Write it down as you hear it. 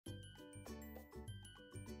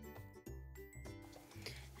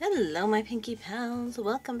Hello my pinky pals,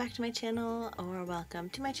 welcome back to my channel, or welcome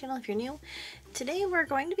to my channel if you're new. Today we're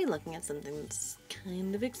going to be looking at something that's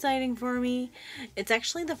kind of exciting for me. It's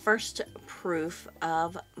actually the first proof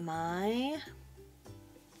of my,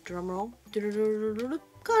 drumroll,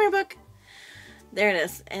 coloring book. There it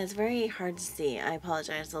is, and it's very hard to see. I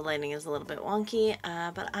apologize, the lighting is a little bit wonky,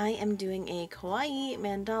 but I am doing a kawaii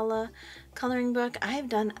mandala coloring book. I have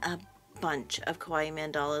done a bunch of kawaii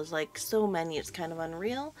mandalas, like so many it's kind of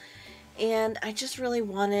unreal, and I just really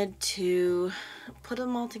wanted to put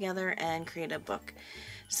them all together and create a book.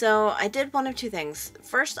 So I did one of two things.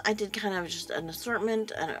 First, I did kind of just an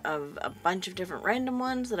assortment of a bunch of different random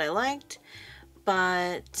ones that I liked,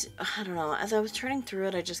 but I don't know, as I was turning through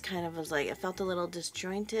it, I just kind of was like, it felt a little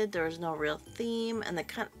disjointed. There was no real theme, and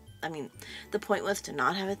the point was to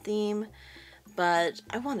not have a theme, but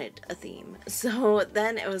I wanted a theme. So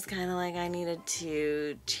then it was kind of like I needed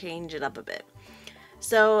to change it up a bit.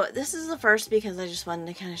 So this is the first because I just wanted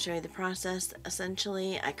to kind of show you the process.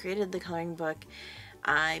 Essentially, I created the coloring book.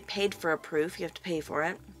 I paid for a proof. You have to pay for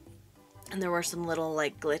it. And there were some little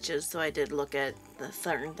like glitches, so I did look at the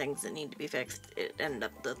certain things that need to be fixed. It ended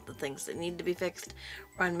up the things that need to be fixed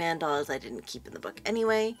were on mandalas I didn't keep in the book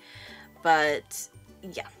anyway. But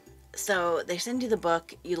yeah. So they send you the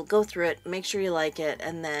book, you'll go through it, make sure you like it,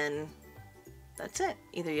 and then that's it.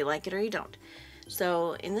 Either you like it or you don't.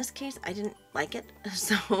 So in this case, I didn't like it,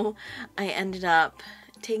 so I ended up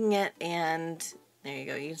taking it, and there you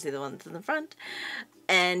go, you can see the one that's in the front,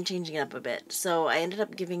 and changing it up a bit. So I ended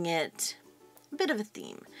up giving it a bit of a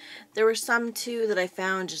theme. There were some too that I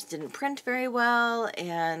found just didn't print very well,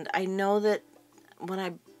 and I know that when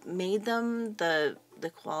I made them, the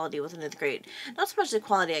quality wasn't as great. Not so much the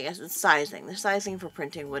quality, I guess, it's sizing. The sizing for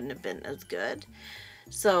printing wouldn't have been as good.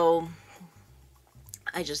 So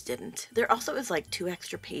I just didn't. There also is like 2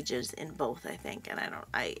 extra pages in both, I think, and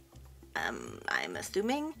I'm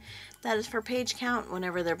assuming that is for page count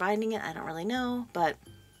whenever they're binding it. I don't really know, but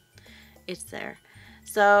it's there.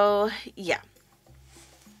 So yeah.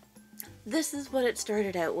 This is what it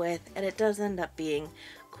started out with, and it does end up being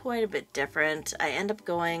quite a bit different. I end up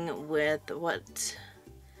going with what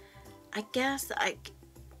I guess I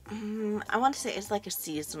want to say it's like a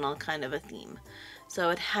seasonal kind of a theme. So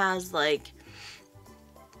it has like,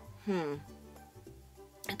 it's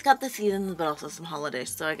got the seasons but also some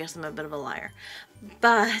holidays, so I guess I'm a bit of a liar.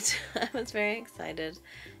 But I was very excited,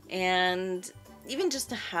 and even just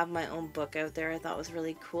to have my own book out there I thought was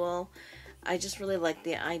really cool. I just really like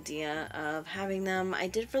the idea of having them. I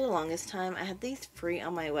did for the longest time. I had these free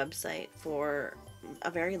on my website for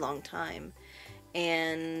a very long time,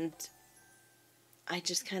 and I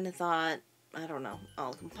just kind of thought, I don't know,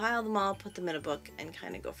 I'll compile them all, put them in a book, and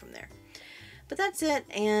kind of go from there. But that's it,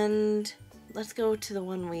 and let's go to the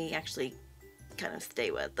one we actually kind of stay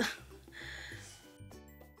with.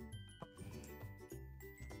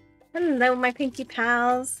 Hello, my pinky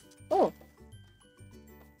pals. Oh,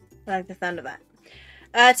 I like the sound of that.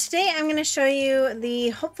 Today I'm going to show you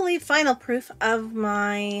the hopefully final proof of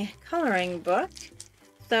my coloring book.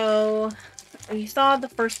 So, you saw the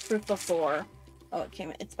first proof before. Oh,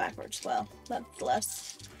 it's backwards. Well, that's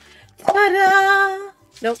less. Ta-da!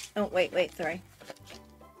 Nope. Oh, wait, sorry.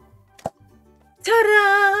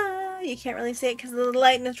 Ta-da! You can't really see it because the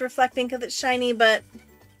light is reflecting because it's shiny, but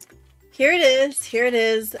here it is. Here it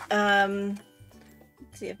is. Let's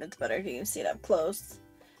see if it's better if you can see it up close.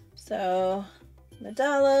 So,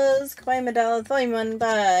 mandalas, Kawaii Mandalas, Volume 1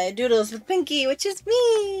 by Doodles with Pinky, which is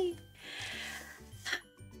me!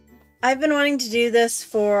 I've been wanting to do this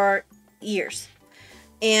for years.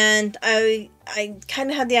 And I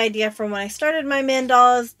kind of had the idea from when I started my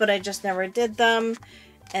mandalas, but I just never did them.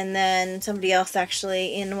 And then somebody else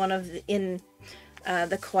actually in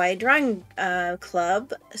the Kawaii Drawing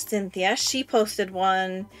Club, Cynthia, she posted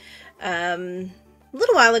one a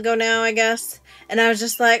little while ago now, I guess. And I was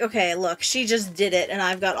just like, okay, look, she just did it, and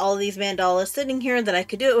I've got all these mandalas sitting here that I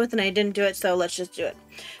could do it with, and I didn't do it, so let's just do it.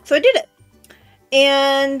 So I did it.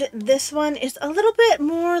 And this one is a little bit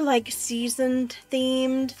more like seasoned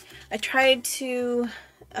themed. I tried to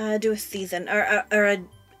do a season I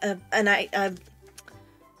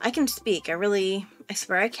can speak. I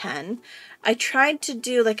swear I can. I tried to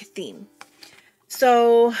do like a theme.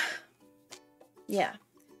 So yeah,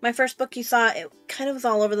 my first book you saw, it kind of was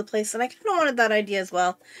all over the place, and I kind of wanted that idea as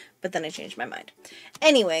well, but then I changed my mind.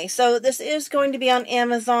 Anyway, so this is going to be on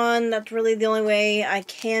Amazon. That's really the only way I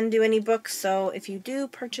can do any books, so if you do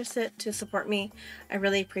purchase it to support me, I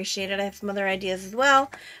really appreciate it. I have some other ideas as well,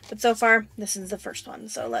 but so far, this is the first one,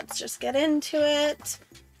 so let's just get into it.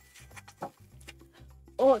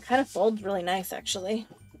 Oh, it kind of folds really nice, actually.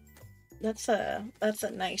 That's a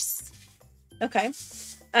nice. Okay.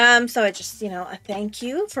 So I just, a thank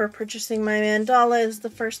you for purchasing my mandala is the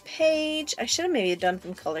first page. I should have maybe done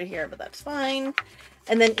some color here, but that's fine.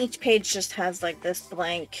 And then each page just has like this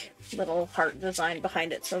blank little heart design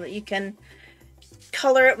behind it so that you can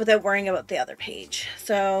color it without worrying about the other page.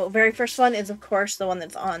 So very first one is of course the one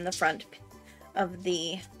that's on the front of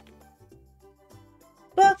the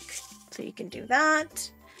book. So you can do that.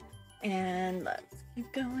 And let's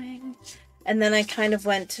keep going. And then I kind of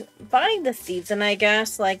went by the season, I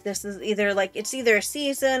guess. Like this is either like, it's either a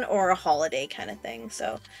season or a holiday kind of thing.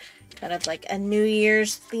 So kind of like a New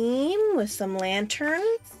Year's theme with some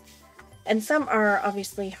lanterns. And some are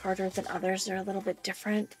obviously harder than others. They're a little bit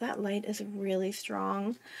different. That light is really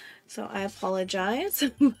strong. So I apologize,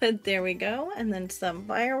 but there we go. And then some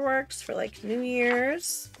fireworks for like New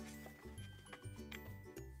Year's.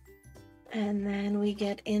 And then we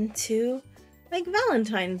get into like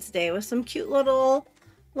Valentine's Day with some cute little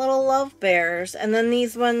love bears. And then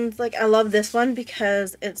these ones, like I love this one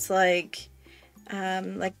because it's like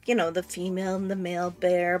the female and the male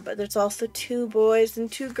bear, but there's also 2 boys and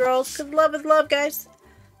 2 girls because love is love, guys.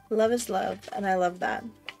 Love is love, and I love that.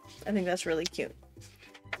 I think that's really cute.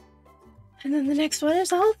 And then the next one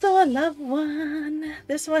is also a love one.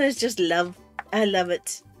 This one is just love. I love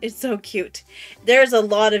it. It's so cute. There's a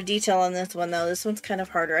lot of detail on this one, though. This one's kind of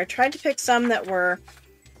harder. I tried to pick some that were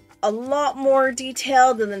a lot more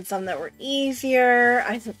detailed and then some that were easier.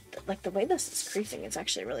 I like the way this is creasing. It's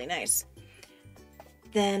actually really nice.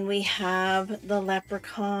 Then we have the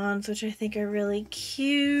leprechauns, which I think are really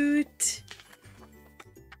cute.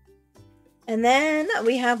 And then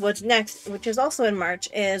we have what's next, which is also in March,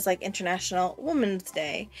 is like International Women's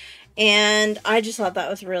Day. And I just thought that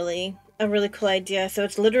was really a really cool idea. So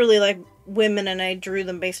it's literally like women, and I drew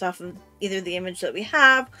them based off of either the image that we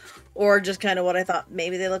have or just kind of what I thought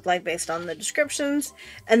maybe they look like based on the descriptions.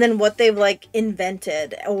 And then what they've like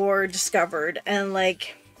invented or discovered. And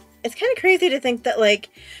like, it's kind of crazy to think that like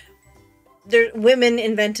women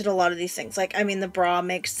invented a lot of these things. Like, I mean, the bra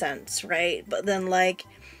makes sense, right? But then like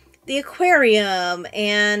the aquarium,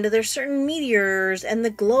 and there's certain meteors, and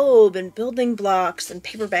the globe, and building blocks, and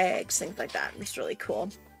paper bags, things like that. It's really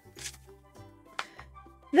cool.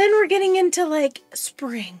 Then we're getting into like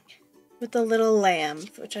spring with the little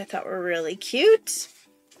lambs, which I thought were really cute.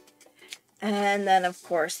 And then of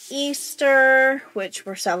course Easter, which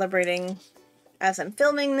we're celebrating as I'm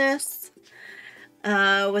filming this,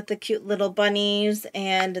 with the cute little bunnies.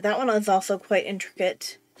 And that one is also quite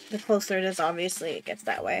intricate. The closer it is, obviously, it gets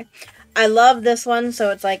that way. I love this one. So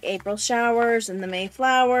it's like April showers and the May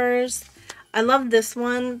flowers. I love this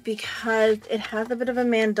one because it has a bit of a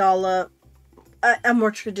mandala, a more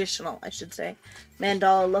traditional, I should say,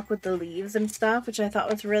 mandala look with the leaves and stuff, which I thought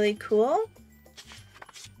was really cool.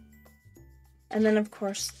 And then, of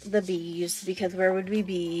course, the bees, because where would we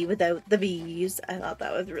be without the bees? I thought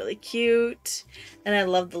that was really cute. And I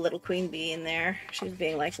love the little queen bee in there. She's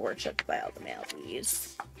being, like, worshipped by all the male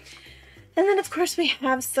bees. And then, of course, we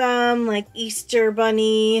have some, like, Easter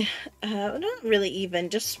bunny, not really even,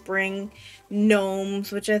 just spring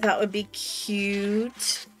gnomes, which I thought would be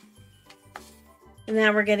cute. And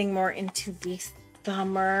now we're getting more into the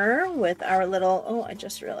summer with our little, oh, I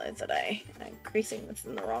just realized that I'm creasing this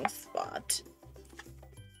in the wrong spot.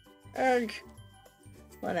 Ugh.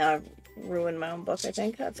 Well, now I've ruined my own book, I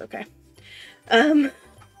think. That's okay. But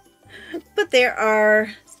there are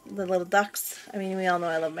the little ducks. I mean, we all know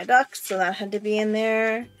I love my ducks, so that had to be in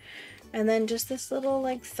there. And then just this little,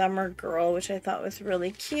 like, summer girl, which I thought was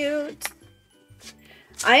really cute.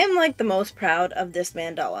 I am, like, the most proud of this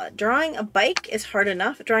mandala. Drawing a bike is hard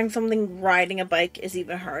enough. Drawing something riding a bike is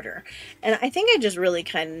even harder. And I think I just really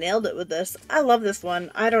kind of nailed it with this. I love this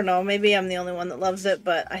one. I don't know. Maybe I'm the only one that loves it,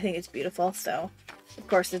 but I think it's beautiful. So, of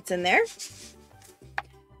course, it's in there.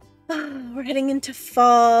 We're heading into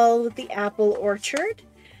fall with the apple orchard.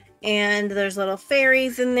 And there's little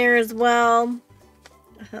fairies in there as well.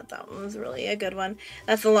 I thought that one was really a good one.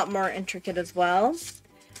 That's a lot more intricate as well.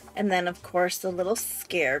 And then, of course, the little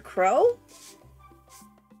scarecrow.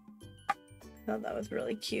 I thought that was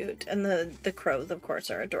really cute. And the crows, of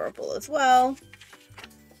course, are adorable as well.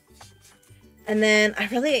 And then I'm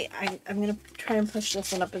going to try and push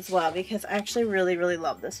this one up as well because I actually really, really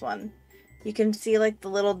love this one. You can see, like, the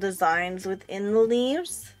little designs within the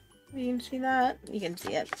leaves. You can see that? You can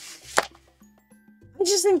see it. I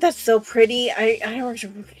just think that's so pretty. I worked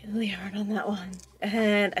really hard on that one.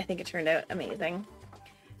 And I think it turned out amazing.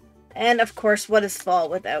 And of course, what is fall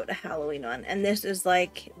without a Halloween one? And this is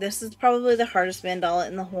probably the hardest mandala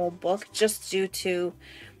in the whole book, just due to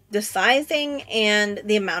the sizing and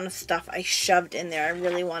the amount of stuff I shoved in there. I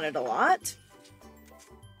really wanted a lot.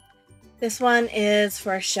 This one is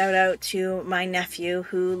for a shout out to my nephew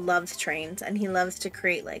who loves trains, and he loves to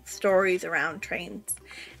create like stories around trains.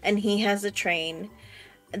 And he has a train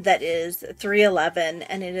that is 311,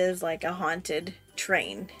 and it is like a haunted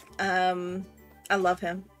train. I love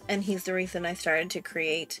him, and he's the reason I started to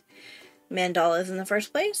create mandalas in the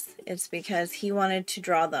first place. It's because he wanted to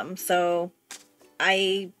draw them, so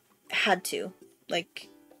I had to, like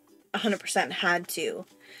 100% had to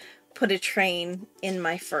put a train in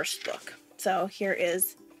my first book. So here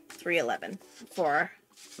is 311 for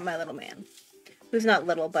my little man, who's not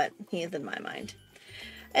little, but he is in my mind.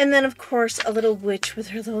 And then, of course, a little witch with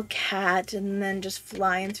her little cat, and then just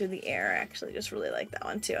flying through the air. I actually just really like that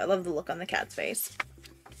one, too. I love the look on the cat's face.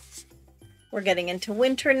 We're getting into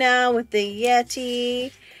winter now with the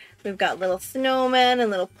Yeti. We've got little snowmen and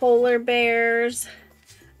little polar bears.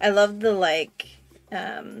 I love the, like,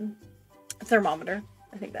 thermometer.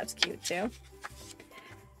 I think that's cute, too.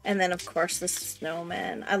 And then, of course, the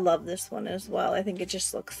snowman. I love this one as well. I think it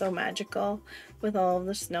just looks so magical with all of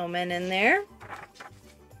the snowmen in there.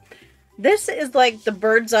 This is like the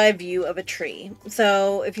bird's eye view of a tree.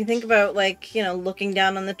 So if you think about, like, you know, looking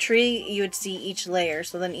down on the tree, you would see each layer.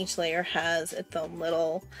 So then each layer has its own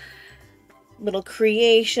little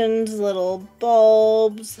creations, little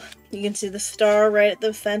bulbs. You can see the star right at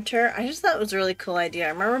the center. I just thought it was a really cool idea. I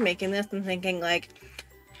remember making this and thinking, like,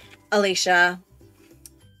 Alicia,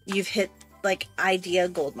 you've hit, like, idea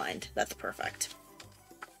goldmine. That's perfect.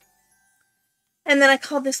 And then I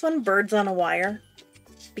call this one Birds on a Wire,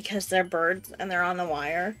 because they're birds and they're on a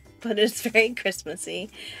wire, but it's very Christmassy.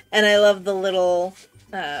 And I love the little,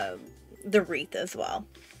 the wreath as well.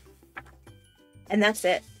 And that's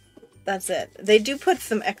it. That's it. They do put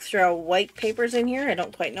some extra white papers in here. I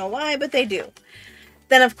don't quite know why, but they do.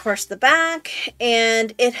 Then, of course, the back,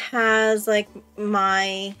 and it has, like,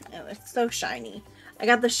 my, oh, it's so shiny. I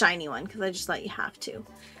got the shiny one because I just thought you have to.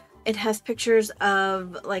 It has pictures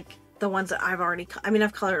of, like, the ones that I've already, I mean,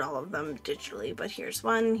 I've colored all of them digitally, but here's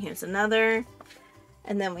one, here's another,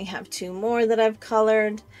 and then we have two more that I've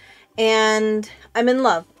colored, and I'm in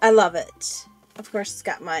love. I love it. Of course, it's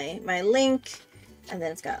got my link, and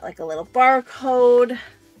then it's got like a little barcode.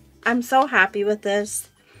 I'm so happy with this.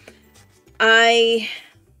 I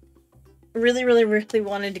really, really, really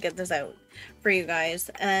wanted to get this out for you guys,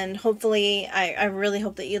 and hopefully, I really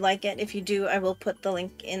hope that you like it. If you do, I will put the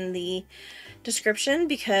link in the description,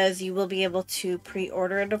 because you will be able to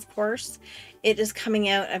pre-order it, of course. It is coming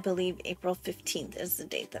out, I believe, April 15th is the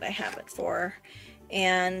date that I have it for.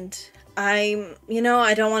 And I'm, you know,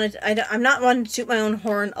 I don't want to, I'm not wanting to toot my own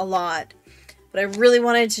horn a lot, but I really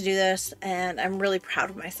wanted to do this, and I'm really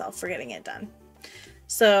proud of myself for getting it done.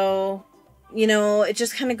 So, you know, it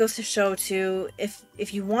just kind of goes to show too,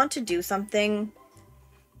 if you want to do something,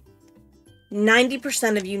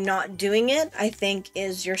 90% of you not doing it, I think,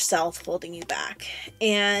 is yourself holding you back.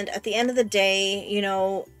 And at the end of the day, you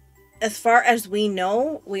know, as far as we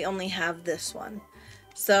know, we only have this one.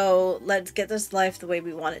 So let's get this life the way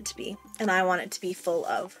we want it to be. And I want it to be full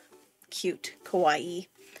of cute, kawaii-ness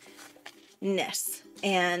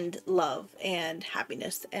and love and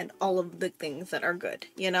happiness and all of the things that are good,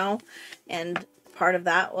 you know? And part of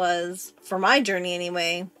that was, for my journey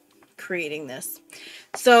anyway, creating this.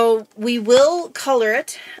 So we will color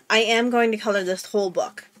it. I am going to color this whole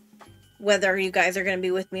book, whether you guys are going to be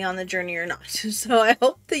with me on the journey or not. So I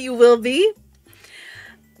hope that you will be.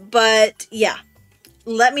 But yeah,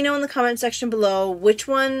 let me know in the comment section below, which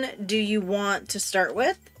one do you want to start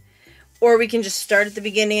with? Or we can just start at the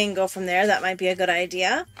beginning and go from there. That might be a good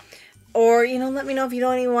idea. Or, you know, let me know if you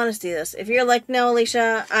don't even want to see this. If you're like, no,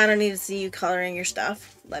 Alicia, I don't need to see you coloring your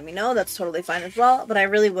stuff, let me know. That's totally fine as well. But I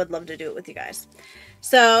really would love to do it with you guys.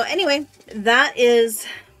 So anyway, that's it.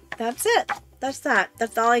 That's that.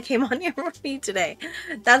 That's all I came on here for you today.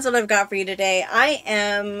 That's what I've got for you today. I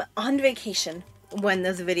am on vacation when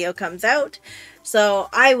this video comes out, so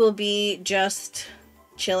I will be just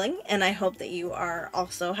chilling, and I hope that you are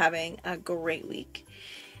also having a great week.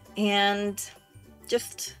 And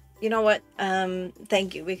just, you know what,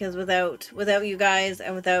 thank you, because without you guys,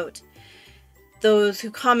 and without those who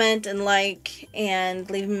comment and like and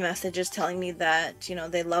leave me messages telling me that, you know,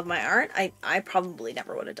 they love my art, I probably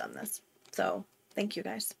never would have done this. So thank you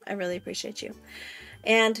guys. I really appreciate you.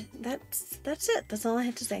 And that's it. That's all I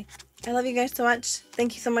have to say. I love you guys so much.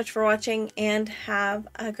 Thank you so much for watching, and have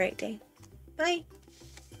a great day. Bye.